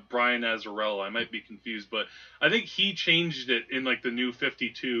Brian Azzarello. I might be confused, but I think he changed it in like the New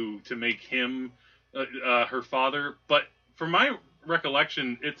 52 to make him her father. But from my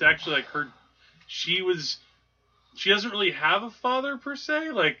recollection, it's actually like she doesn't really have a father per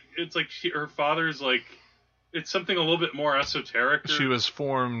se. Like it's like her father's like it's something a little bit more esoteric. She was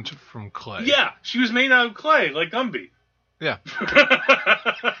formed from clay. Yeah, she was made out of clay, like Gumby. Yeah.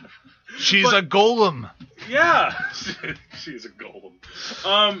 She's a golem. Yeah, she's a golem.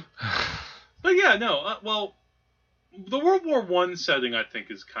 But yeah, no. Well, the World War I setting I think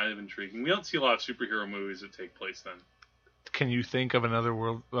is kind of intriguing. We don't see a lot of superhero movies that take place then. Can you think of another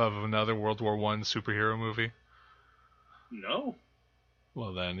World War I superhero movie? No.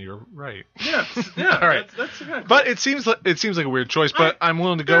 Well, then you're right. Yeah. All right. That's but it seems like a weird choice. But I'm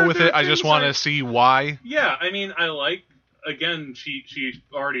willing to go with it. I just want to see why. Yeah, I mean, I like. Again, she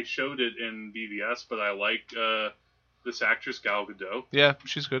already showed it in BVS, but I like this actress Gal Gadot. Yeah,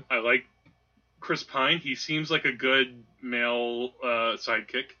 she's good. I like Chris Pine. He seems like a good male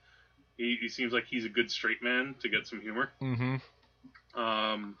sidekick. He seems like he's a good straight man to get some humor. Mm-hmm.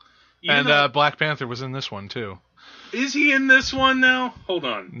 And Black Panther was in this one too. Is he in this one now? Hold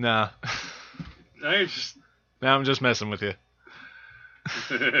on. Nah. Now I'm just messing with you.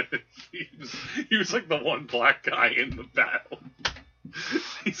 he was like the one black guy in the battle.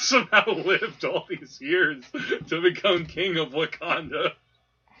 He somehow lived all these years to become king of Wakanda.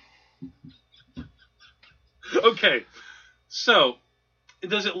 Okay, so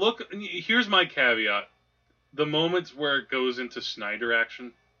does it look? Here's my caveat: the moments where it goes into Snyder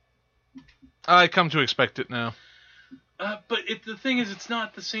action. I come to expect it now. But the thing is, it's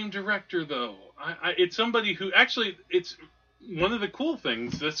not the same director, though. It's somebody who actually. It's one of the cool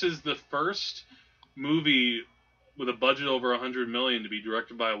things. This is the first movie with a budget over $100 million to be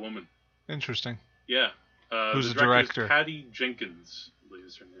directed by a woman. Interesting. Yeah. Who's the director? Patty Jenkins, I believe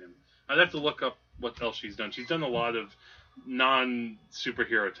is her name. I'd have to look up what else she's done. She's done a lot of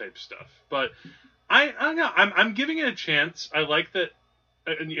non-superhero type stuff. But I don't know. I'm giving it a chance. I like that.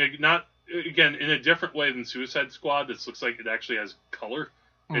 Not again in a different way than Suicide Squad. This looks like it actually has color.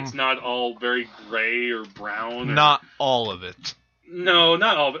 It's not all very gray or brown. Not all of it. No,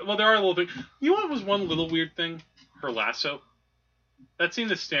 not all of it. Well, there are little things. You know what was one little weird thing? Her lasso. That seemed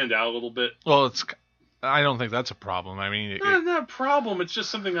to stand out a little bit. Well, I don't think that's a problem. I mean, not a problem. It's just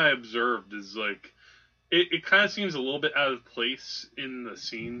something I observed. Is like, it kind of seems a little bit out of place in the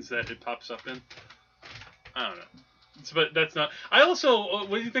scenes that it pops up in. I don't know. But that's not. I also.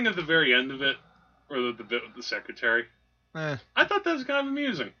 What do you think of the very end of it, or the bit with the secretary? I thought that was kind of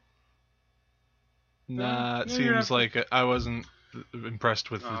amusing. Nah, it seems like I wasn't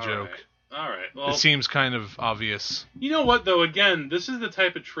impressed with the joke. All right. Well, it seems kind of obvious. You know what, though? Again, this is the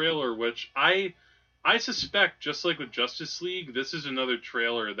type of trailer which I suspect, just like with Justice League, this is another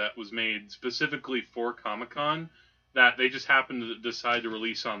trailer that was made specifically for Comic-Con that they just happened to decide to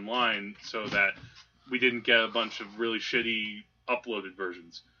release online so that we didn't get a bunch of really shitty uploaded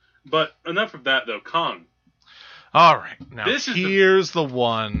versions. But enough of that, though. Kong. All right. Now, here's the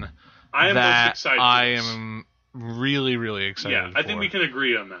one I am that most excited I am really, really excited for. Yeah, I think we can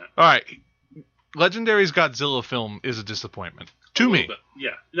agree on that. All right. Legendary's Godzilla film is a disappointment. To me.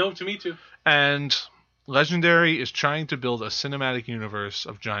 Yeah. No, to me too. And Legendary is trying to build a cinematic universe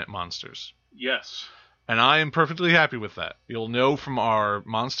of giant monsters. Yes. And I am perfectly happy with that. You'll know from our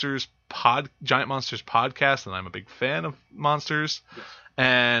Giant Monsters podcast that I'm a big fan of monsters. Yes.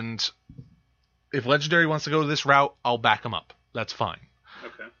 And if Legendary wants to go this route, I'll back them up. That's fine.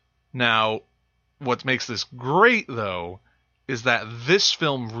 Okay. Now, what makes this great, though, is that this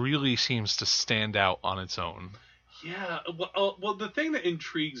film really seems to stand out on its own. Yeah. Well, the thing that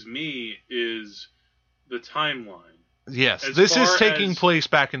intrigues me is the timeline. Yes, this is taking place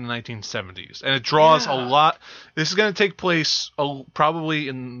back in the 1970s, and it draws a lot. This is going to take place probably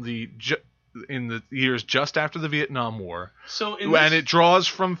in the years just after the Vietnam War. And it draws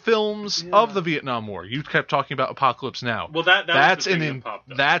from films of the Vietnam War. You kept talking about Apocalypse Now. Well, that's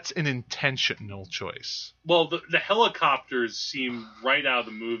an intentional choice. Well, the helicopters seem right out of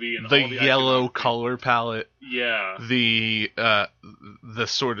the movie, and the yellow color palette. Yeah. The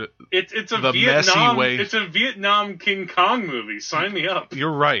sort of it's a the Vietnam messy way. It's a Vietnam King Kong movie. Sign me up.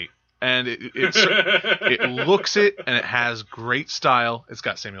 You're right. And it looks it, and it has great style. It's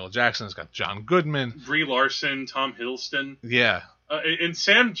got Samuel L. Jackson. It's got John Goodman. Brie Larson, Tom Hiddleston. Yeah. And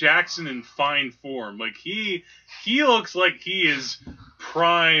Sam Jackson in fine form. Like, he looks like he is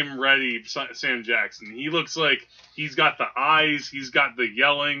prime ready, Sam Jackson. He looks like he's got the eyes. He's got the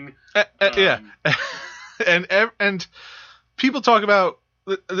yelling. Yeah. and people talk about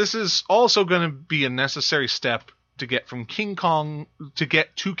this is also going to be a necessary step to get from King Kong to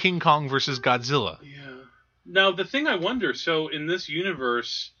get to King Kong versus Godzilla. Yeah. Now, the thing I wonder, so in this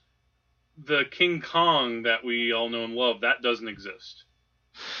universe, the King Kong that we all know and love, that doesn't exist.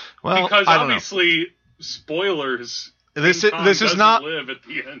 Well, because I don't obviously, spoilers. This is not live at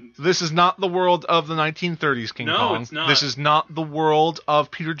the end. This is not the world of the 1930s King Kong. No, it's not. This is not the world of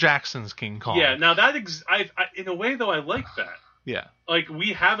Peter Jackson's King Kong. Yeah. Now that I in a way though I like that. Yeah. Like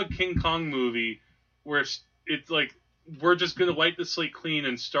we have a King Kong movie where it's like we're just gonna wipe the slate clean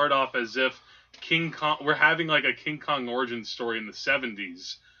and start off as if King Kong. We're having like a King Kong origin story in the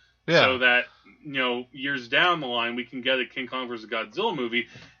 70s. Yeah. So that years down the line we can get a King Kong versus Godzilla movie,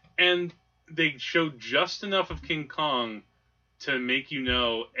 and they showed just enough of King Kong to make you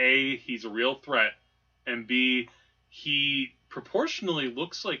know, A, he's a real threat, and B, he proportionally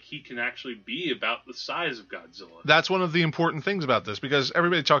looks like he can actually be about the size of Godzilla. That's one of the important things about this, because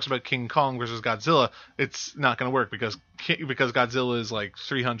everybody talks about King Kong versus Godzilla. It's not going to work because Godzilla is like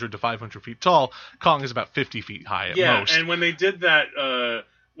 300 to 500 feet tall. Kong is about 50 feet high at most. Yeah, and when they did that...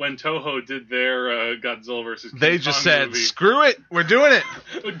 when Toho did their Godzilla versus King they Kong just said, movie, screw it, we're doing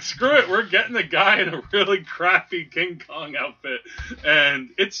it. Screw it, we're getting a guy in a really crappy King Kong outfit. And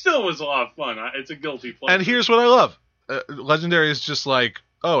it still was a lot of fun. It's a guilty pleasure. And here's what I love. Legendary is just like,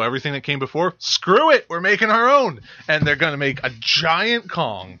 oh, everything that came before, screw it, we're making our own. And they're going to make a giant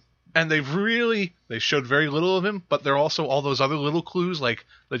Kong. And they showed very little of him, but there are also all those other little clues, like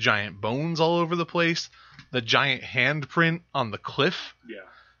the giant bones all over the place, the giant handprint on the cliff. Yeah.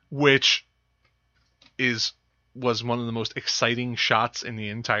 Which was one of the most exciting shots in the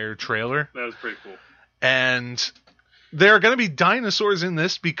entire trailer. That was pretty cool. And there are going to be dinosaurs in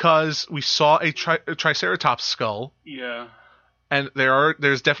this because we saw a Triceratops skull. Yeah. And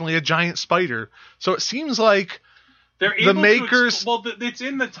there's definitely a giant spider. So it seems like they're able the makers... it's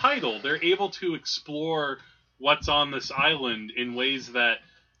in the title. They're able to explore what's on this island in ways that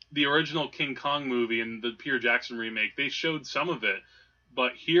the original King Kong movie and the Peter Jackson remake, they showed some of it.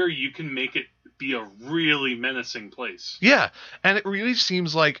 But here you can make it be a really menacing place. Yeah, and it really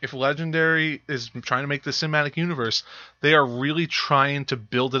seems like if Legendary is trying to make the cinematic universe, they are really trying to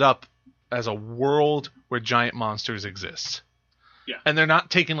build it up as a world where giant monsters exist. Yeah. And they're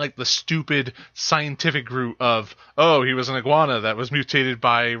not taking like the stupid scientific route of, oh, he was an iguana that was mutated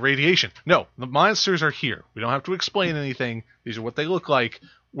by radiation. No, the monsters are here. We don't have to explain anything. These are what they look like.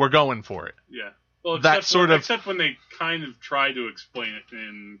 We're going for it. Yeah. Well, except when they kind of tried to explain it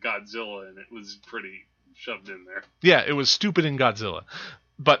in Godzilla, and it was pretty shoved in there. Yeah, it was stupid in Godzilla,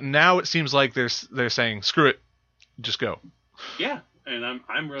 but now it seems like they're saying, "Screw it, just go." Yeah, and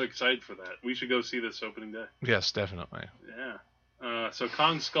I'm really excited for that. We should go see this opening day. Yes, definitely. Yeah. So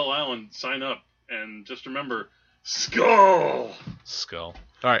Kong Skull Island, sign up, and just remember, Skull. All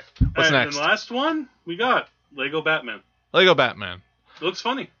right, what's next? And the last one we got Lego Batman. Lego Batman. It looks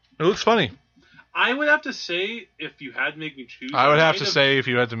funny. I would have to say, if you had to make me choose... I would have to say, if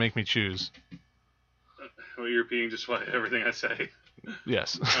you had to make me choose. Well, you're repeating just everything I say.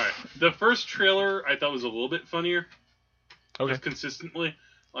 Yes. All right. The first trailer I thought was a little bit funnier. Okay. Just consistently.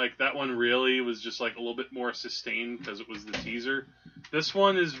 Like, that one really was just, like, a little bit more sustained because it was the teaser. This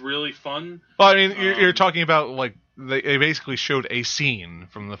one is really fun. Well, I mean, you're talking about, like, they basically showed a scene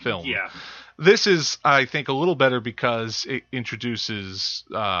from the film. Yeah. This is, I think, a little better because it introduces...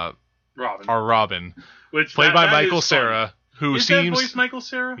 Robin, which played by Michael Cera, who seems that voice Michael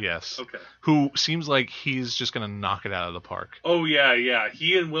Cera? Yes. Okay. Who seems like he's just gonna knock it out of the park. Oh yeah.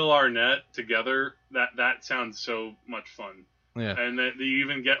 He and Will Arnett together, that sounds so much fun. Yeah. And that you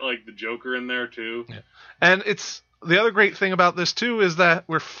even get like the Joker in there too. Yeah. And it's the other great thing about this too is that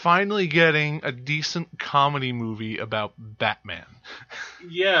we're finally getting a decent comedy movie about Batman.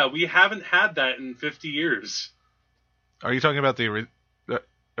 Yeah, we haven't had that in 50 years. Are you talking about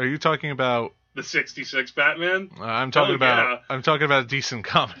Are you talking about the '66 Batman? I'm talking about a decent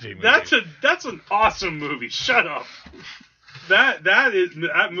comedy movie. That's an awesome movie. Shut up.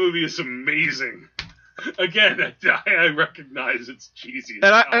 That movie is amazing. Again, I recognize it's cheesy,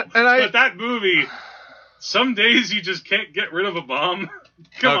 but that movie. Some days you just can't get rid of a bomb.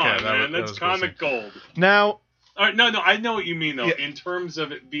 Come on, man. That's comic gold. Now, all right, no, I know what you mean though. Yeah. In terms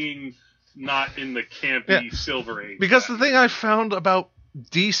of it being not in the campy Silver Age. Because the thing I found about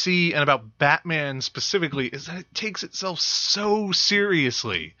DC and about Batman specifically is that it takes itself so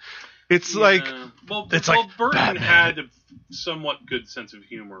seriously. It's Burton Batman had a somewhat good sense of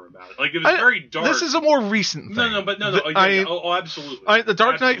humor about it. Like it was very dark. This is a more recent thing. No, absolutely. The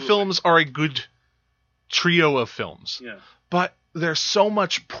Dark Knight films are a good trio of films. Yeah. But there's so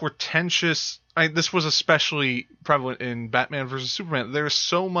much portentous. This was especially prevalent in Batman vs Superman. There's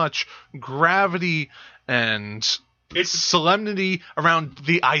so much gravity and solemnity around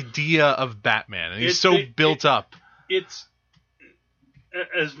the idea of Batman, and he's so built up. It's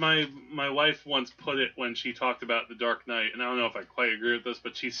as my wife once put it when she talked about The Dark Knight, and I don't know if I quite agree with this,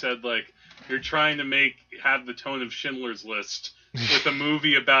 but she said, like, you're trying to have the tone of Schindler's List with a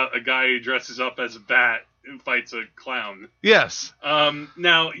movie about a guy who dresses up as a bat and fights a clown. Yes.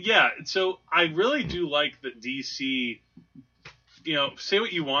 Now, yeah, so I really do like that DC, say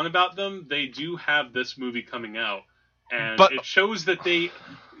what you want about them, they do have this movie coming out, and it shows that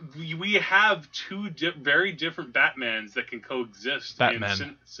we have two very different Batmans that can coexist in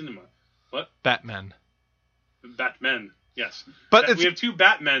cinema. What? Batmen, yes. But we have two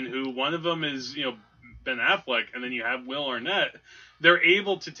Batmen who one of them is, Ben Affleck, and then you have Will Arnett. They're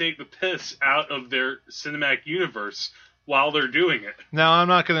able to take the piss out of their cinematic universe while they're doing it. Now, I'm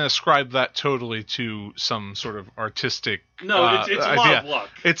not going to ascribe that totally to some sort of artistic No, it's a lot of luck.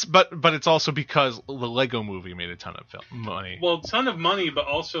 But it's also because the Lego movie made a ton of money. Well, a ton of money, but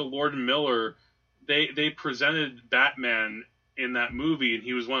also Lord and Miller, they presented Batman in that movie, and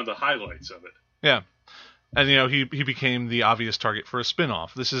he was one of the highlights of it. Yeah. And, he became the obvious target for a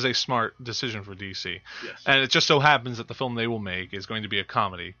spin-off. This is a smart decision for DC. Yes. And it just so happens that the film they will make is going to be a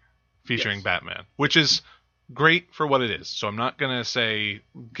comedy featuring Batman, which is great for what it is. So I'm not going to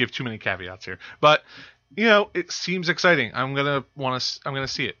give too many caveats here. But, it seems exciting. I'm going to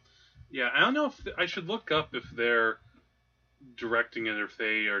see it. Yeah, I don't know if I should look up if they're directing it or if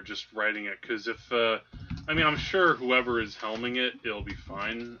they are just writing it. Because I'm sure whoever is helming it, it'll be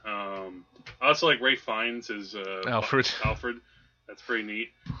fine. I also like Ray Fiennes as Alfred. That's pretty neat.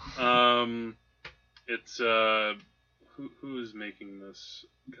 It's who is making this?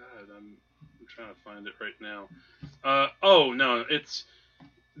 God, I'm trying to find it right now. No, it's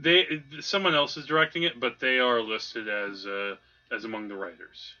someone else is directing it, but they are listed as among the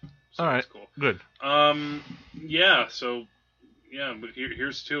writers. So all right, that's cool. Good. But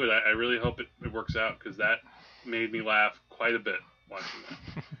here's to it. I really hope it works out, because that made me laugh quite a bit watching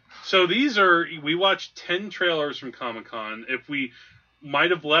that. So we watched 10 trailers from Comic-Con. If we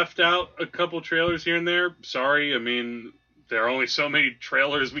might have left out a couple trailers here and there, sorry. I mean, there are only so many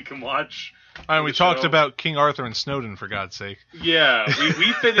trailers we can watch. We talked about King Arthur and Snowden, for God's sake. Yeah,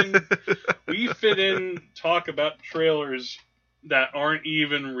 we fit in talk about trailers that aren't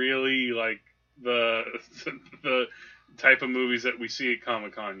even really like the type of movies that we see at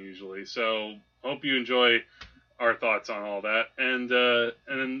Comic-Con usually. So hope you enjoy our thoughts on all that. And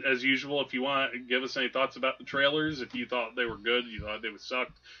then, as usual, if you want to give us any thoughts about the trailers, if you thought they were good, you thought they would suck,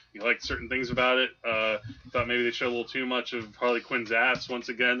 you liked certain things about it, thought maybe they showed a little too much of Harley Quinn's ass once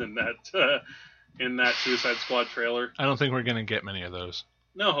again in that Suicide Squad trailer. I don't think we're going to get many of those.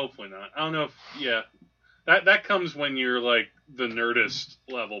 No, hopefully not. I don't know if, that comes when you're like the Nerdist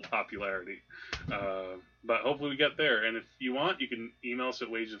level popularity. But hopefully we get there. And if you want, you can email us at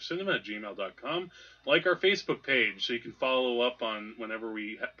wagesofcinema@gmail.com. Like our Facebook page so you can follow up on whenever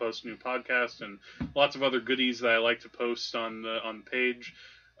we post a new podcast, and lots of other goodies that I like to post on the page.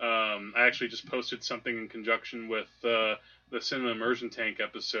 I actually just posted something in conjunction with the Cinema Immersion Tank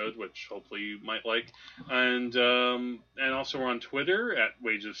episode, which hopefully you might like. And also we're on Twitter at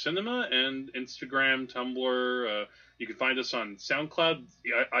Wage of Cinema, and Instagram, Tumblr. You can find us on SoundCloud,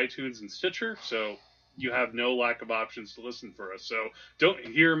 iTunes, and Stitcher. So you have no lack of options to listen for us. So don't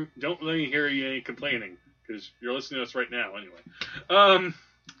let me hear you complaining, because you're listening to us right now anyway.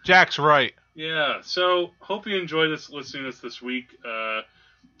 Jack's right. Yeah. So hope you enjoyed listening to us this week.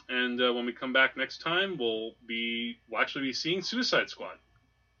 And when we come back next time, we'll actually be seeing Suicide Squad.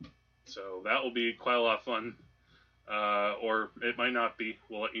 So that will be quite a lot of fun. Or it might not be.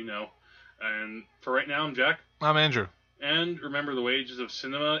 We'll let you know. And for right now, I'm Jack. I'm Andrew. And remember, the wages of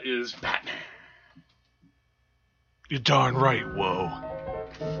cinema is Batman. You're darn right, whoa.